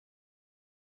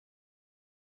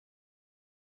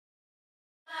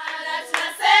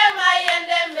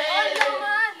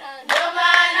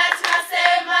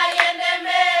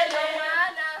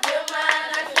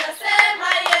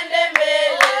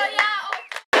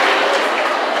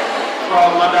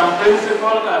From Madam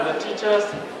Principal and the teachers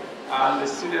and the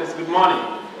students, good morning.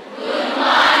 Good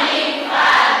morning,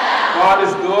 Father. God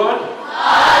is good.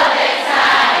 All the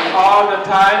time. And all the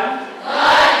time.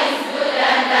 God is good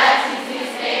and that is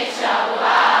His nature.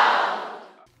 Wow.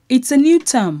 It's a new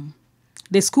term.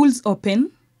 The schools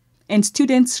open and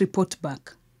students report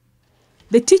back.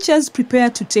 The teachers prepare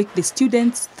to take the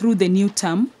students through the new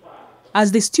term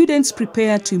as the students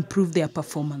prepare to improve their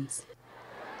performance.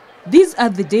 These are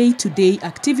the day-to-day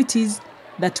activities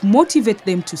that motivate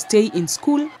them to stay in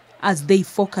school as they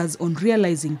focus on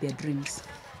realizing their dreams.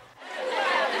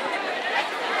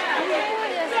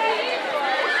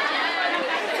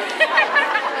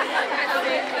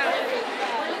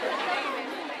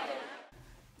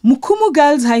 Mukumu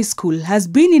Girls High School has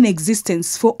been in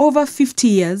existence for over 50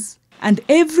 years, and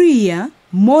every year,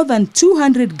 more than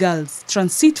 200 girls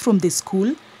transit from the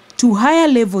school to higher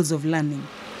levels of learning.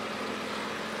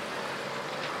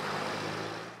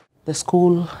 The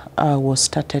school was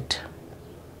started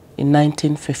in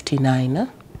 1959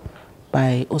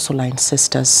 by Ursuline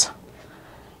sisters.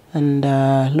 And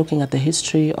looking at the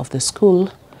history of the school,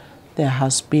 there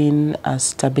has been a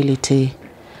stability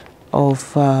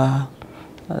of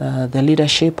the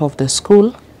leadership of the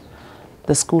school.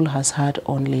 The school has had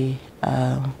only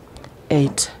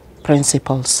 8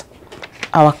 principals.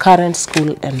 Our current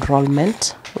school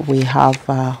enrollment, we have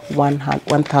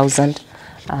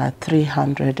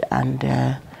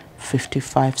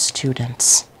 1,355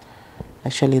 students.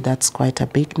 Actually, that's quite a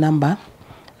big number.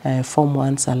 Form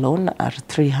 1s alone are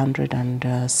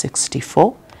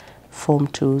 364. Form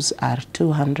 2s are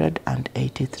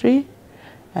 283.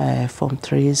 Form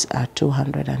 3s are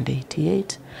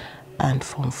 288. And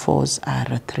Form 4s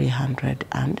are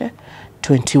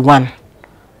 321.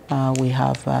 We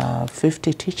have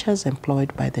 50 teachers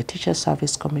employed by the Teacher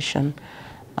Service Commission,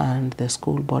 and the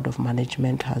School Board of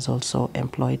Management has also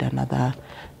employed another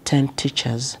 10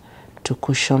 teachers to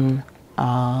cushion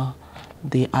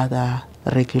the other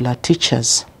regular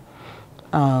teachers.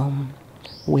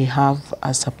 We have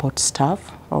a support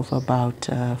staff of about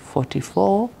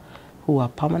 44 who are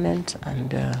permanent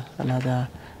and another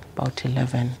about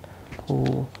 11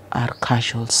 who are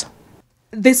casuals.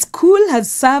 The school has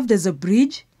served as a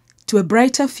bridge to a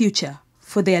brighter future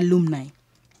for the alumni.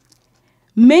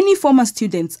 Many former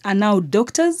students are now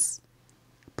doctors,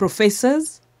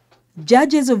 professors,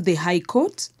 judges of the High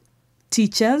Court,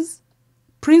 teachers,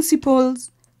 principals,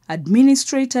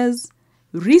 administrators,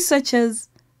 researchers,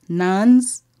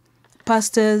 nuns,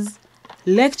 pastors,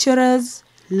 lecturers,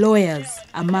 lawyers,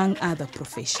 among other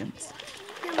professions.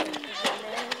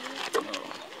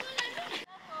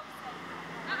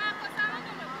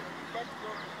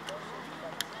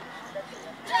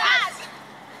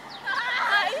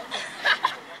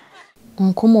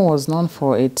 Mukumu was known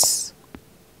for its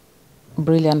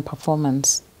brilliant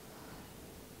performance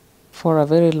for a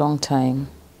very long time,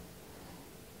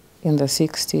 in the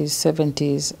 60s,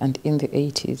 70s, and in the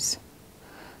 80s.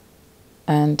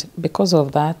 And because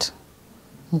of that,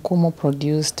 Mukumu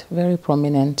produced very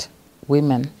prominent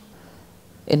women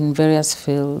in various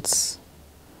fields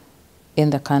in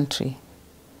the country,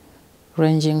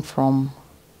 ranging from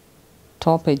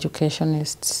top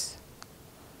educationists,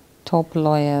 top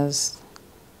lawyers,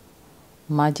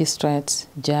 magistrates,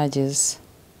 judges,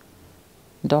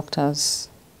 doctors,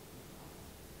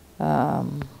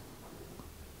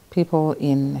 people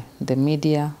in the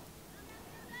media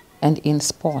and in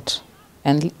sport,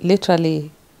 and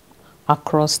literally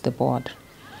across the board.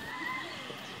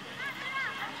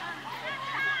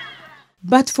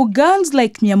 But for girls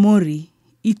like Nyamori,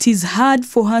 it is hard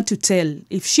for her to tell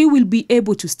if she will be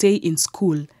able to stay in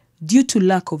school due to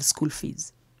lack of school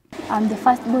fees. I'm the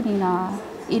firstborn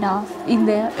in a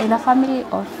family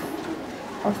of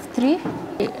 3.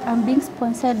 I'm being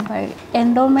sponsored by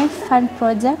Endowment Fund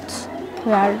project.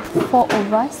 We are 4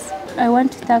 of us. I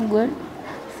want to thank God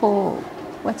for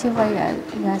whatever He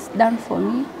has done for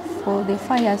me, for the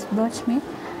far He has brought me,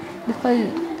 because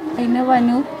I never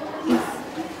knew if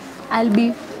I'll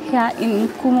be here in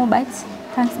Mukumu, but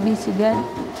thanks be to God.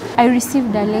 I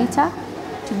received a letter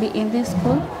to be in this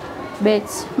school,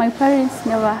 but my parents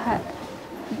never had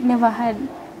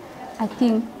a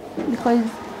thing, because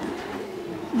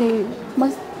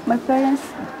my parents,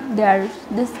 they are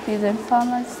just peasant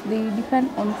farmers. They depend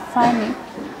on farming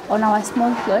on our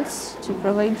small plots to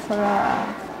provide for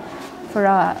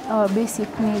our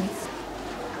basic needs.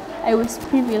 I was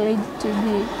privileged to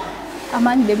be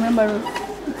among the members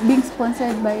being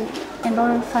sponsored by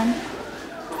Endowment Fund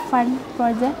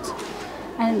project,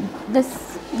 and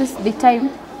this is the time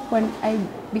when I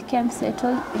became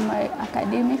settled in my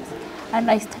academics, and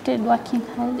I started working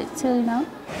hard till now.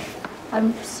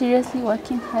 I'm seriously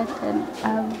working hard,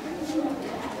 and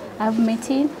I've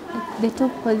maintained the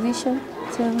top position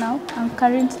till now. I'm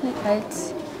currently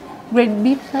at grade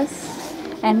B plus,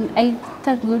 and I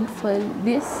thank God for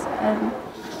this, and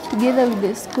together with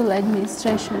the school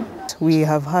administration. We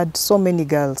have had so many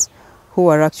girls who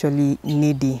are actually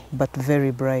needy but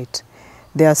very bright.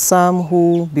 There are some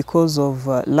who, because of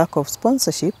lack of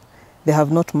sponsorship, they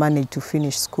have not managed to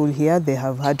finish school here. They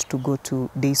have had to go to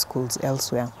day schools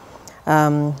elsewhere.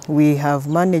 We have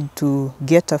managed to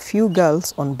get a few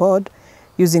girls on board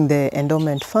using the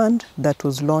Endowment Fund that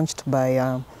was launched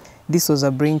by, this was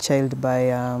a brainchild by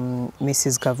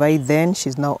Mrs. Kavai then,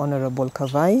 she's now Honorable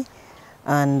Kavai.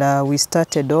 And we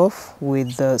started off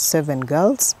with 7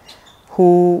 girls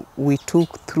who we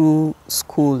took through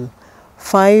school.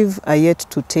 5 are yet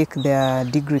to take their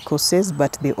degree courses,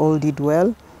 but they all did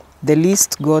well. The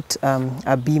least got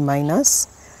a B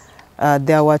minus.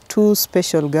 There were 2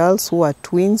 special girls who are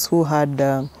twins who had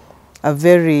a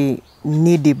very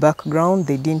needy background.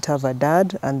 They didn't have a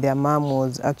dad, and their mom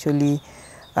was actually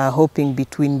hopping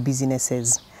between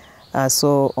businesses.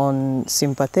 So on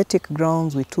sympathetic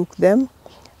grounds, we took them,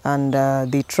 and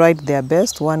they tried their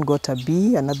best. One got a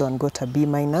B, another one got a B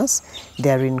minus.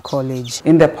 They're in college.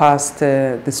 In the past,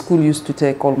 the school used to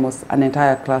take almost an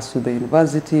entire class to the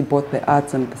university, both the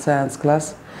arts and the science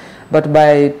class. But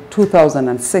by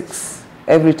 2006,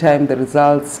 every time the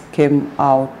results came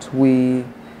out, we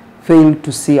failed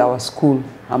to see our school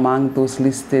among those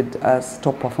listed as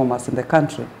top performers in the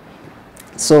country.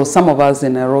 So some of us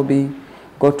in Nairobi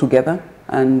got together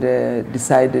and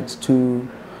decided to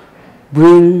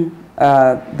bring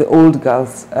the old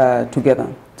girls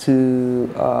together to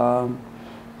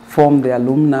form the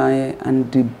alumni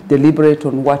and deliberate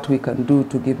on what we can do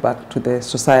to give back to the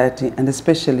society, and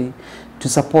especially to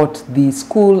support the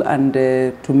school and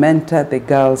to mentor the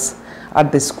girls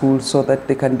at the school so that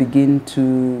they can begin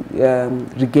to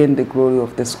regain the glory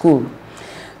of the school.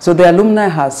 So the alumni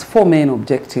has 4 main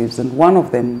objectives, and one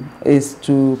of them is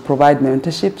to provide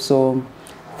mentorship. So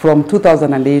from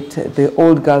 2008, the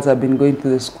old girls have been going to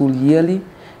the school yearly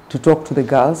to talk to the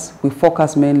girls. We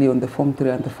focus mainly on the Form 3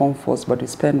 and the Form 4s, but we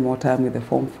spend more time with the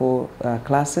Form 4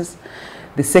 classes.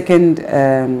 The second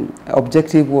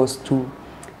objective was to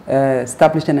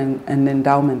establish an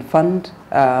endowment fund,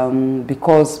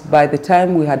 because by the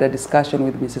time we had a discussion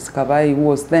with Mrs. Kavai, who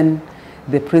was then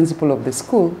the principal of the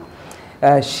school,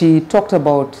 she talked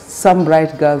about some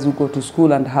bright girls who go to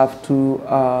school and have to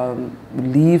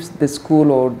leave the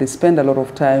school, or they spend a lot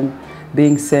of time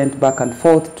being sent back and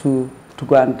forth to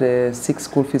go and seek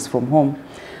school fees from home.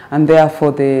 And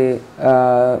therefore the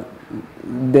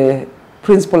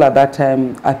principal at that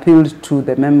time appealed to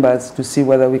the members to see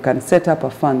whether we can set up a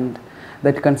fund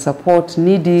that can support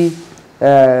needy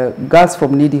girls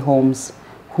from needy homes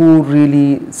who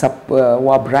really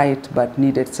were bright but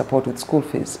needed support with school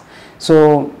fees.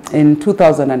 So in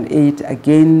 2008,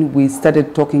 again, we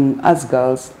started talking as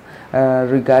girls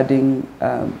regarding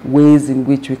ways in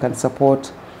which we can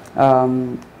support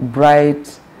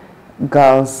bright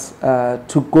girls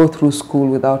to go through school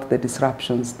without the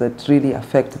disruptions that really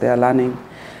affect their learning.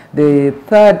 The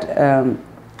third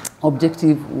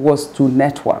objective was to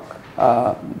network,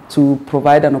 to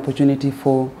provide an opportunity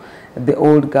for the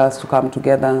old girls to come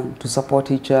together to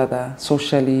support each other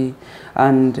socially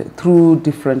and through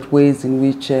different ways in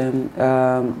which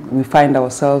we find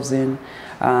ourselves in.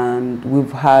 And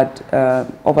we've had,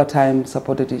 over time,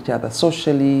 supported each other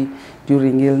socially,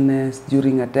 during illness,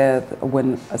 during a death,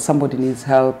 when somebody needs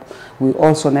help. We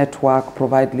also network,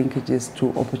 provide linkages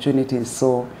to opportunities.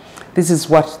 So this is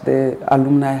what the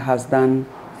alumni has done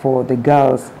for the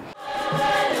girls.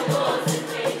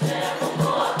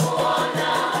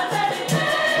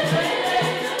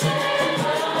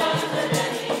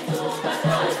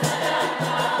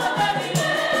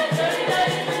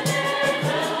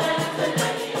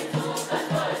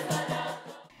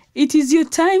 It is your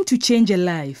time to change a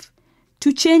life,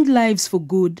 to change lives for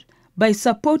good by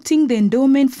supporting the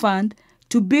Endowment Fund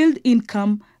to build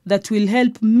income that will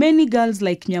help many girls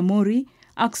like Nyamori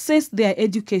access their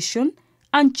education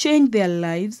and change their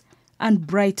lives and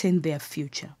brighten their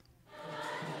future.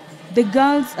 The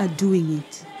girls are doing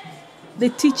it. The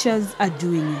teachers are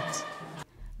doing it.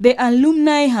 The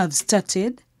alumni have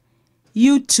started.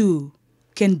 You too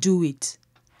can do it.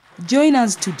 Join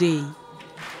us today.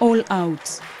 All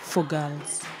out for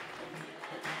girls.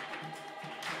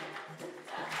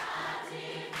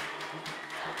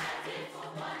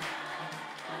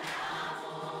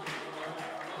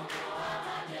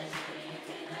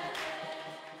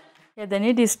 Yeah, the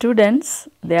needy students,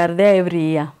 they are there every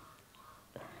year.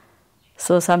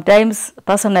 So sometimes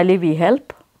personally we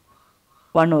help,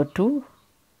 one or two.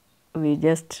 We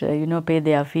just, pay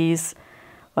their fees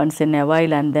once in a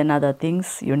while, and then other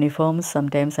things, uniforms,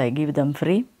 sometimes I give them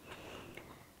free.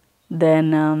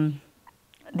 Then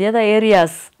the other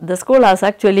areas, the school has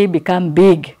actually become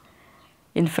big.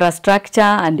 Infrastructure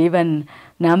and even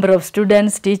number of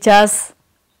students, teachers,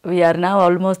 we are now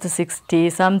almost 60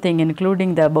 something,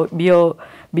 including the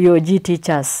BOG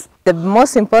teachers. The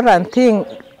most important thing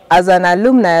as an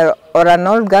alumni or an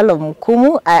old girl of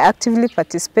Mukumu, I actively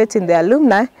participate in the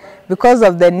alumni because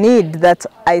of the need that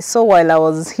I saw while I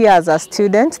was here as a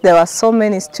student. There were so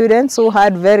many students who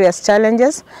had various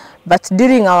challenges, but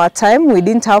during our time we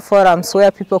didn't have forums where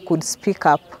people could speak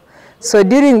up. So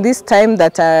during this time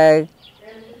that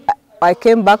I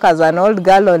came back as an old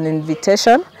girl on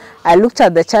invitation, I looked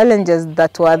at the challenges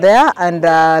that were there, and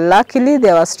luckily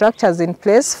there were structures in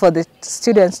place for the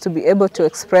students to be able to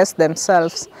express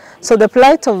themselves. So the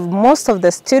plight of most of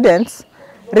the students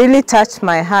really touched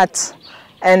my heart,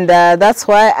 and that's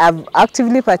why I've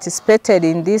actively participated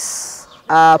in this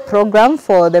program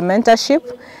for the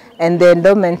mentorship and the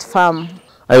Endowment Fund.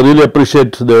 I really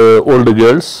appreciate the older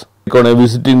girls. On a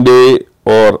visiting day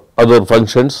or other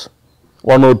functions,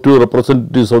 one or two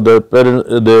representatives of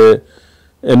the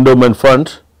Endowment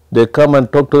Fund, they come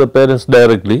and talk to the parents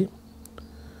directly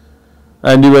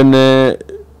and even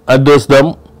address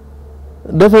them.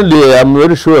 Definitely, I am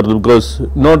very sure, because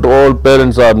not all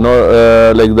parents are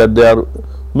like that.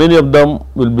 Many of them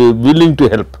will be willing to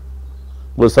help.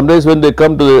 But sometimes when they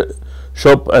come to the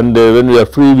shop and when we are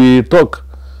free, we talk.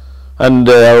 And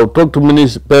I have talked to many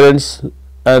parents,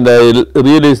 and I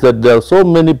realize that there are so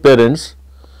many parents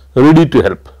ready to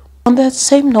help. On that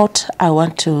same note, I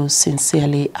want to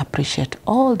sincerely appreciate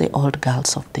all the old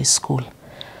girls of this school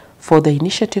for the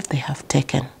initiative they have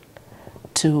taken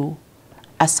to,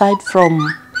 aside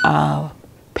from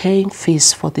paying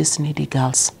fees for these needy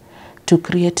girls, to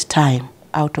create time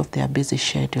out of their busy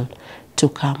schedule to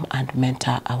come and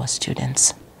mentor our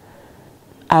students.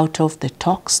 Out of the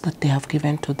talks that they have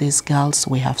given to these girls,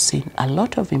 we have seen a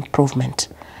lot of improvement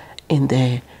in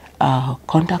the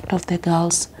conduct of the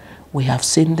girls. We have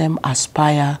seen them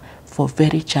aspire for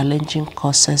very challenging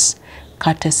courses,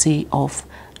 courtesy of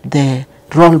the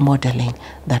role modeling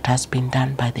that has been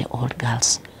done by the old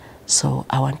girls. So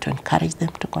I want to encourage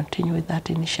them to continue with that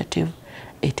initiative.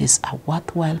 It is a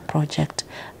worthwhile project,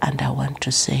 and I want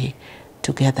to say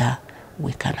together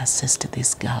we can assist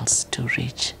these girls to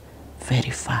reach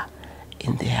very far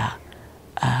in their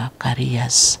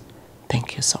careers.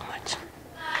 Thank you so much.